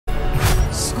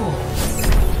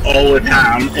all the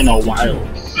time in a while.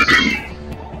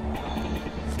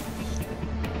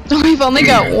 We've only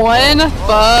got one?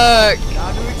 Fuck.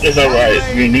 It's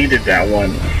alright, we needed that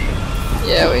one.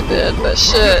 Yeah, we did, but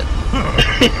shit.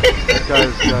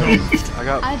 guys, I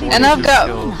got 42 And I've got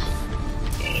kills.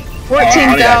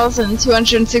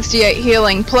 14,268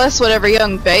 healing, plus whatever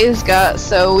Young Bay's got,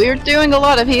 so we're doing a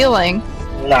lot of healing.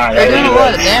 Nah, We're doing a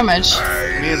lot of damage.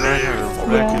 Me and Reinhardt are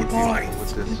back in fight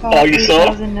with this. Oh, you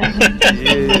saw?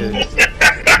 Yeah.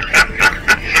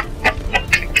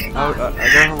 I got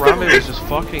Harambe was just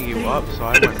fucking you up, so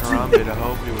I went Harambe to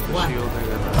help you with the shield and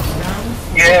then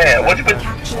Yeah,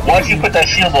 once you put that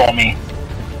shield on me,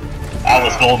 I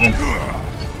was golden.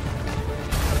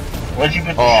 Once you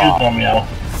put the shield on me, I was...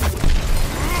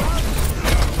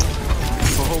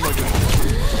 oh my god.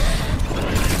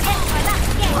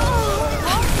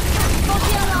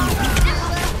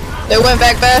 They went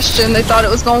back Bastion, they thought it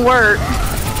was gonna work.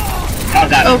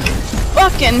 Oh,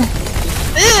 fucking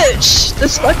bitch!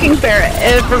 This fucking bear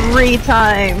every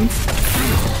time.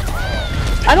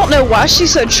 I don't know why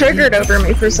she's so triggered over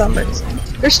me for some reason.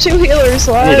 There's two healers,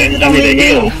 why? I need to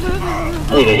heal.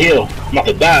 I need to heal. I'm about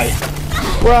to die.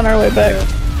 We're on our way back.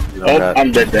 Oh,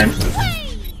 I'm dead then.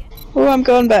 Oh, I'm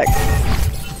going back.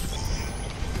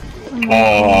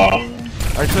 Oh.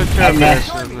 I took care of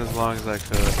Bastion as long as I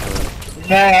could, but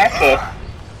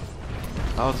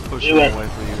I was pushing away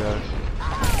for you guys.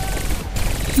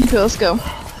 Okay, let's go.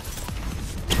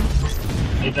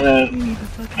 You're gonna... You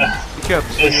kept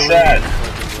It's sad.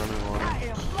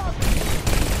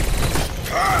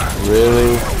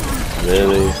 Really?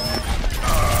 Really?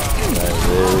 Like,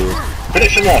 really?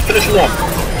 Finish him off, finish him off.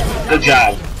 Good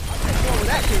job.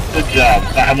 Good job.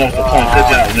 I have enough to point. Good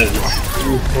job, niggas.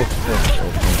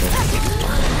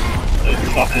 Good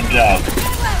fucking job.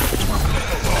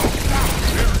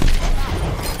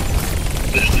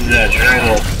 This is that right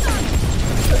off.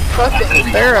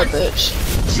 Fucking bear, bitch.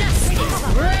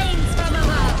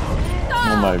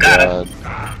 Oh my god.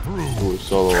 Ooh,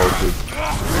 solo ulted.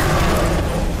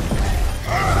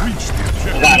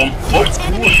 Got him.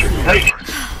 Break.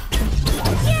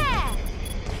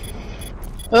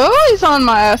 Oh, he's on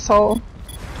my asshole.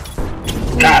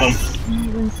 Got him.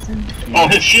 Oh,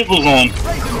 his shield was on.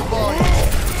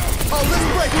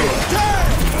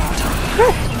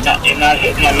 You're not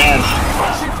hitting my man.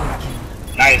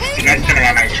 Nice. Nice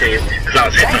turnaround, nice trade. Cause I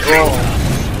was hitting the throw.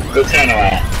 Good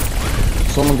turnaround.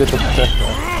 Someone get the protector.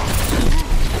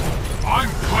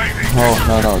 Oh,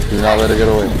 no. Do not let her get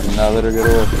away. Do not let her get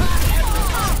away.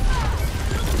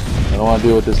 I don't want to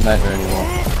deal with this nightmare anymore.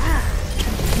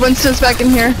 Winston's back in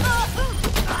here.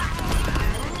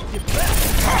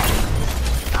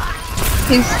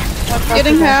 He's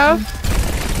getting half.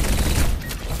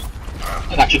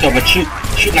 I got you covered. Shoot,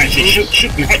 nice shit.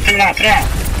 Shoot. Turn around.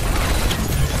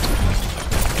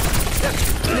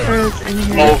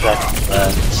 Over.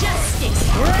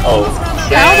 Oh.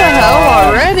 How the hell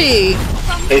already?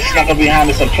 They snuck up behind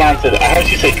us and planted. I heard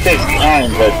you say Chris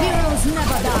behind, but...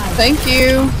 Thank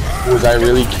you. Was I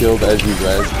really killed as you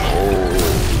guys? Oh,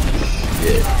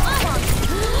 shit.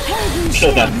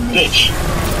 Kill that bitch.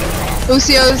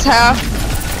 Lucio's half.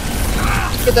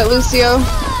 Get that Lucio.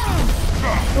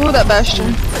 Ooh, that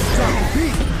Bastion.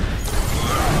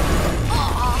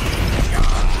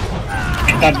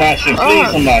 Get that Bastion,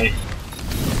 please, somebody.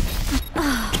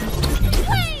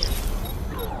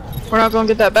 We're not gonna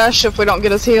get that Bastion if we don't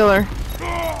get his healer.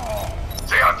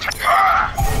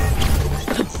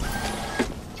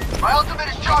 My ultimate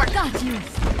is charged. I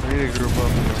need to group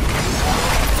up.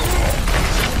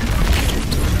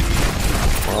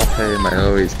 Okay, my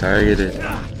always targeted.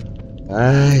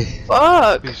 Aye. Fuck.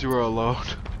 At least you were alone.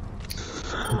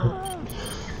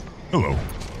 Hello.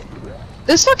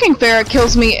 This fucking ferret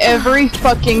kills me every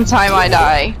fucking time I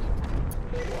die.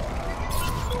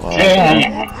 Wow.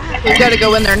 We gotta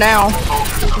go in there now.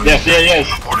 Yes.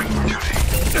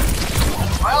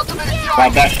 My ultimate is charged. My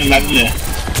Bastion not in there.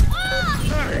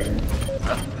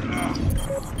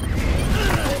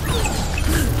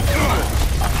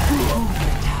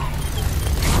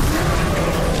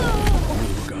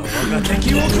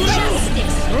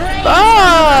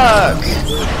 Fuck!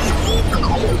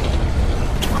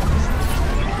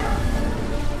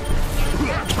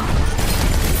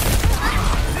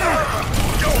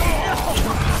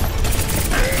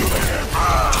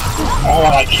 Oh,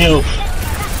 I killed.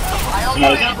 My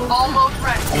ultimate is almost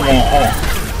ready. Come on.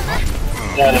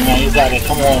 You got it, man. You got it.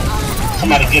 Come on.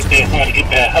 Somebody get there.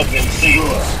 Help me, please.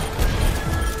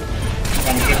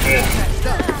 Somebody get there.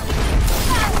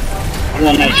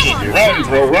 Run that shit. Run,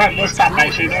 bro. Run. Don't stop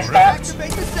that shit. Don't stop.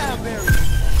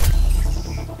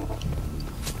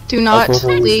 Do not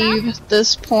leave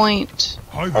this point.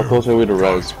 How close are we to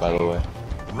res, by the way?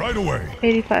 Right away.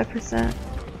 85%.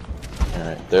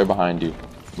 Alright, they're behind you.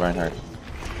 Reinhardt.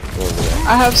 Go over there.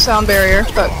 I have sound barrier.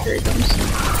 Fuck, here he comes.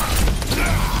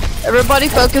 Everybody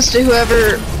focus to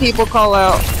whoever people call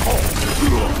out.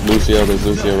 Lucio, there's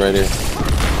Lucio right here.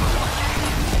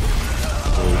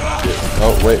 Oh shit.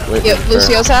 Oh, wait. Yep,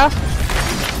 Lucio's half.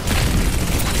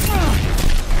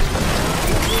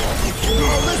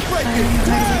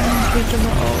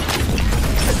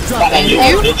 Not letting you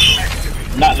ult, bitch.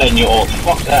 Not letting you ult.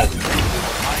 Fuck that.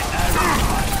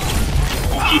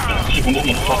 I'm keeping this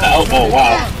motherfucker out. Oh,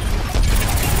 wow.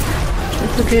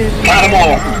 Got him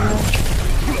all.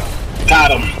 Got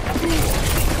him.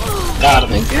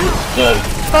 Good.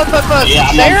 Fuck. Yeah,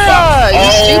 I'm Sarah, you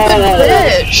stupid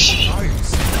bitch.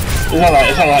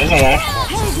 It's alright.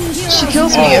 She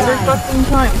kills me every fucking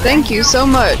time. Thank you so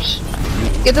much.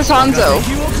 Get this Hanzo.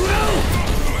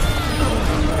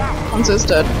 Hanzo's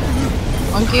dead.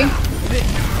 Monkey?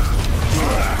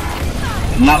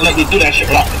 I'm not letting you do that shit,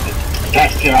 bro.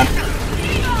 That's Kieran.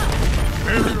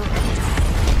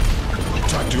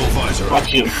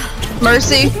 Fuck you.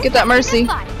 Mercy, get that Mercy.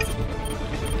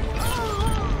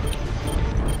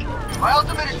 My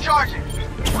ultimate is charging.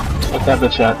 What's that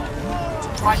bitch at?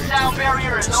 My sound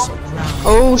barrier is open.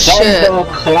 Oh shit.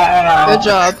 Good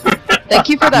job. Thank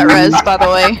you for that res, by the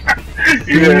way.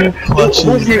 Yeah.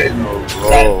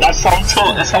 That's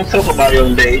some talk about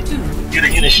your day. You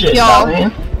the shit, y'all.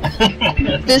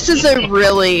 This is a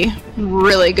really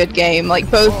good game. Like,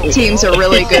 both teams are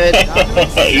really good.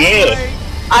 Yeah.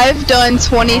 I've done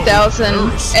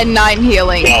 20,009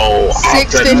 healing. No,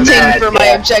 615 for my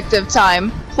objective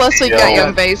time. Plus we've got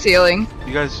Young Base healing.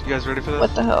 You guys ready for this?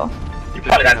 What the hell? You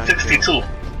probably got 62.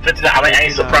 59. I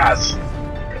ain't surprised.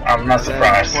 I'm not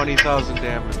surprised. 20,000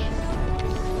 damage.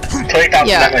 20,000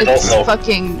 Yeah, damage it's also.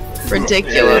 fucking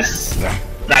ridiculous.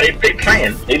 Nah, they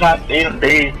playing.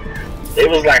 They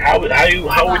was like, how would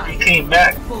you came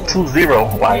back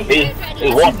 2-0? Like they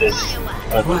want this.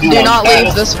 Do not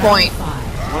leave this point.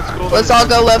 Let's all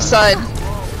go left side.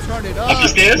 Up the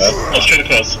stairs? Or straight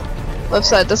across? Left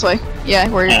side, this way. Yeah,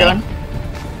 where you're going.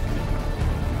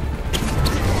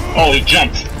 Oh, he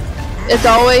jumped. It's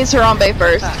always Harambe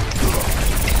first.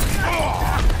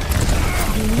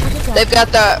 They've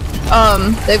got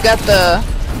the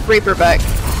Reaper back.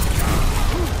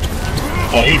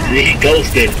 Oh, he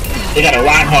ghosted. They got a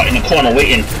Reinhardt in the corner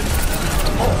waiting.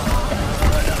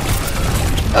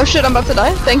 Oh shit, I'm about to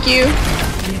die. Thank you.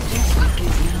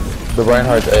 The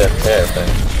Reinhardt's AFK, I think.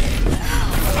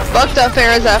 Fuck, that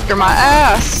Farrah's after my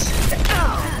ass.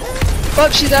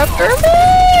 Fuck, she's after me!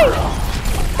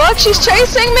 Fuck, she's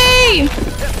chasing me!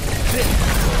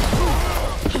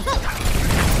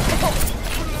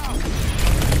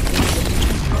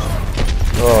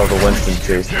 Oh, the Winston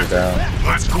chased her down.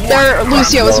 There,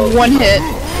 Lucio is one hit.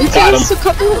 Lucio is a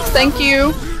couple hits, thank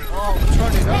you.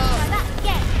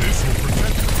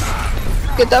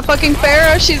 Get that fucking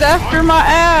Farrah, she's after my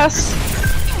ass.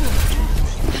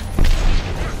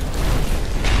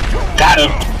 Got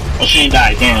him. Oh, she ain't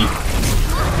died, damn.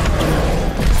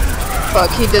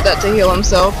 Fuck, he did that to heal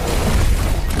himself.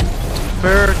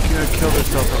 Farrah killed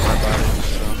herself on my body.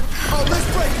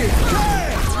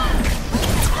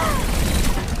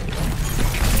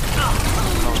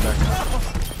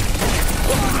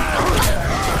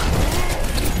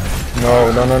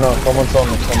 No.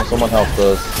 Someone help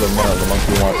us. The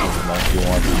monkey wants you.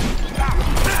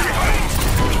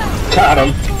 Got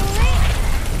him.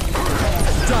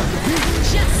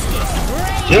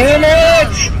 Damn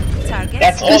it!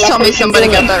 That's all. Please tell me somebody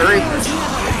got that Reaper.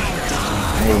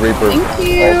 The Reaper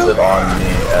ulted on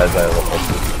me as I looked.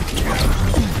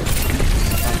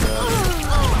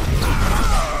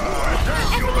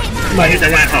 Somebody hit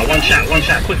that Reinhardt. One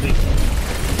shot, quickly.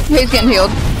 He's getting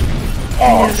healed.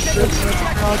 Oh shit.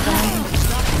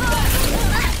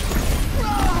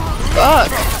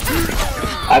 Fuck.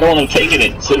 I don't want to take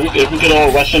it. So if we could all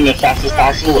rush in as fast as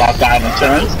possible without dying in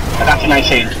turns, I got you, nice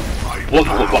shade. Wait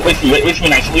for me,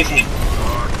 nice. Wait for me.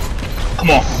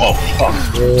 Come on. Oh, fuck.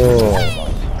 Oh.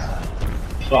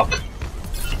 Fuck.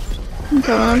 I'm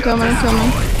coming.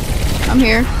 I'm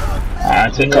here.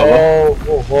 Alright, take cover.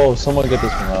 Whoa, someone get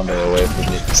this Harambe away from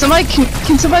me. Somebody,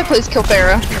 can somebody please kill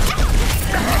Farrah?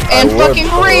 And fucking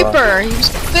Reaper, you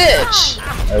bitch!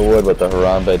 I would, but the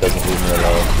Harambe doesn't leave me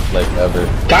alone, like ever.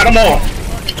 Got him all!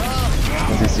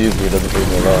 Once he sees me, he doesn't leave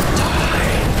me alone.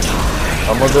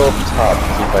 I'm gonna go up top to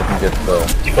see if I can get the...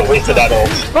 You can wait for that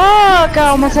ult. Fuck, I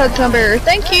almost had some barrier.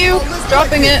 Thank you!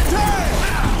 Dropping it.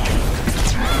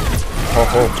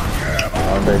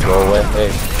 Harambe, go away,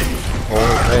 hey.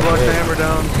 Lock the hammer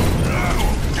down.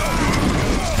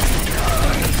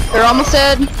 They're almost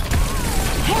dead.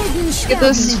 Get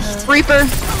this Reaper.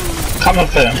 Come up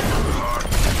there.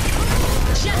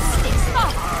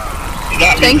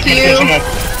 Thank you.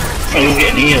 Oh, he's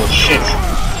getting healed. Shit.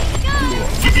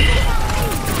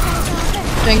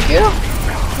 Thank you.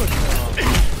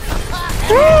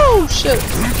 Woo! Shit.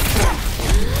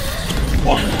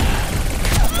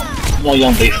 Come on,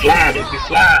 young, they fly. They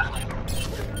fly.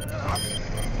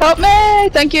 Help me!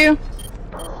 Thank you.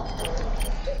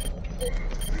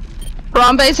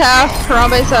 Harambe's half.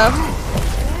 Harambe's half.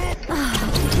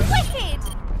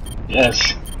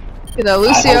 Yes. You know,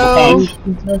 Lucio.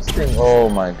 Interesting. Oh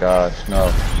my gosh, no.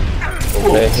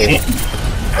 Okay.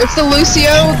 It's the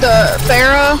Lucio, the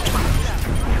Pharah.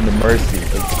 The Mercy.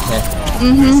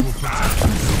 Mm-hmm.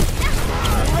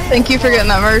 Thank you for getting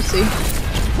that Mercy.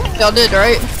 Y'all did,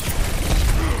 right?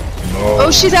 No.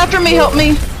 Oh, she's after me. Help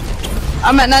me.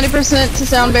 I'm at 90% to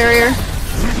sound barrier.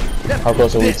 How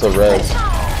close are we to res?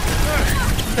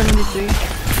 73.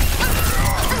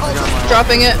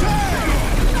 Dropping it.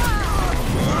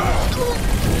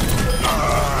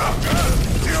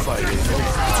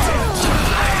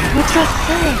 What's that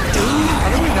thing?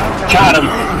 Got him.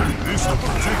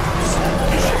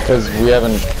 Because we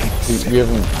haven't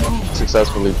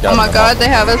successfully gotten Oh my them god, out. they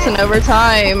have us in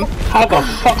overtime. How the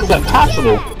fuck is that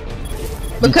possible?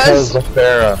 Because the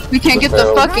Pharah. we can't get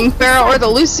the fucking Pharah or the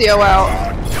Lucio out.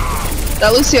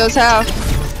 That Lucio's half.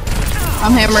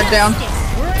 I'm hammered down.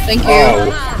 Thank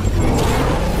you.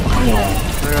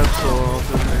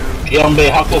 Young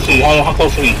babe, how close are you? How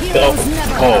close are you?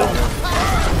 Oh.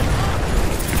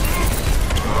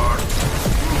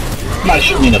 Might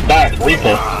shoot me in the back,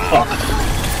 Reaper. Fuck.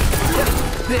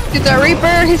 Get that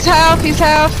Reaper, he's half, he's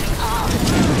half.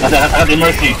 I have the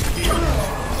Mercy.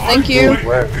 Thank you.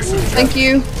 Thank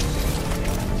you.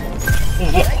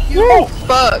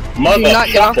 Fuck. Do not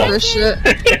get off this shit.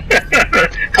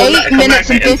 8 minutes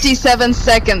and 57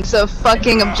 seconds of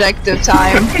fucking objective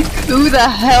time. Who the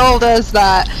hell does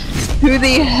that? Who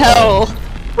the hell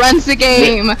runs the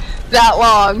game that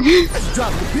long?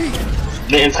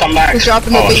 It's come back. He's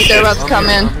dropping the beat, they're about to come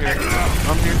in.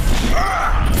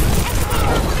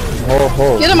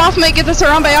 Get him off me, get this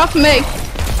Harambe off of me.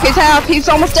 He's half, he's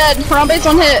almost dead. Harambe's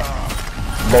on hit.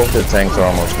 Both the tanks are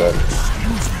almost dead.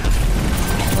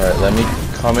 Alright, let me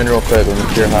come in real quick. Let me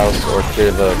clear house or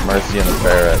clear the Mercy and the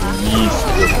Pharah at least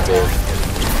to this day.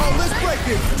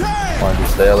 Come on,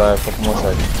 just stay alive a couple more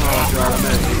seconds. Oh god, I'm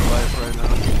at 8 life right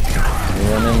now. You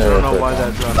run in there I real don't know quick. why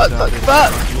that dropped Fuck, down. fuck,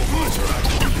 fuck.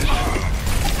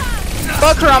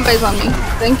 Fuck, Harambe's on me.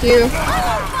 Thank you.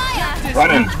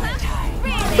 Running.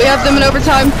 We have them in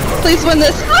overtime. Please win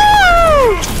this.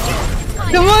 Oh!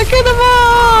 Come on, get him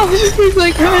off! He's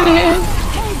like running.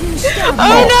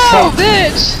 Oh no,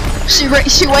 bitch! She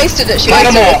wasted it. She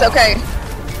wasted it. It's okay.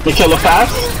 We kill her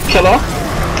fast. Kill her.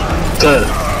 Good.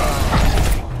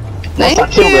 Thank Once I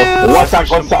killed her. Once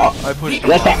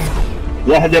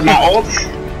I did my ult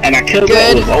and I killed her,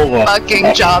 it was over.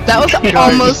 Fucking job. That was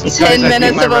almost 10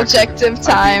 minutes of objective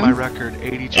I beat my time. record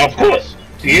 82 Of course.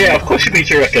 Yeah, of course you beat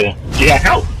your record. You got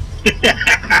help.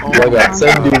 I got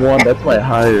 71, that's my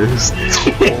highest. I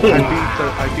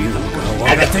beat the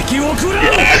I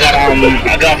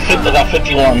got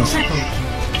 51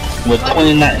 with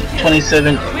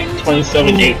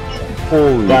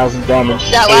 27,000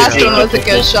 damage. That last one was a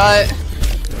good shot.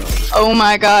 Oh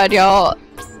my god, y'all.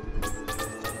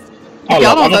 If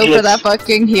y'all don't vote for that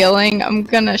fucking healing, I'm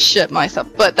gonna shit myself.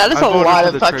 But that is a lot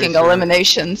of fucking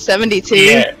eliminations. 72?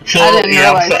 Yeah, I didn't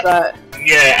realize that.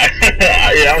 Yeah,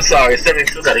 yeah, I'm sorry.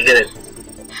 72 gotta get it.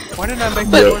 Why didn't I make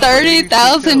But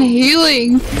 30,000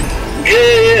 healing.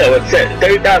 Yeah,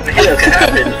 30,000 heals can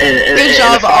happen. Good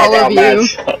job, all of you.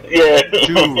 Yeah.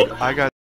 Dude, I got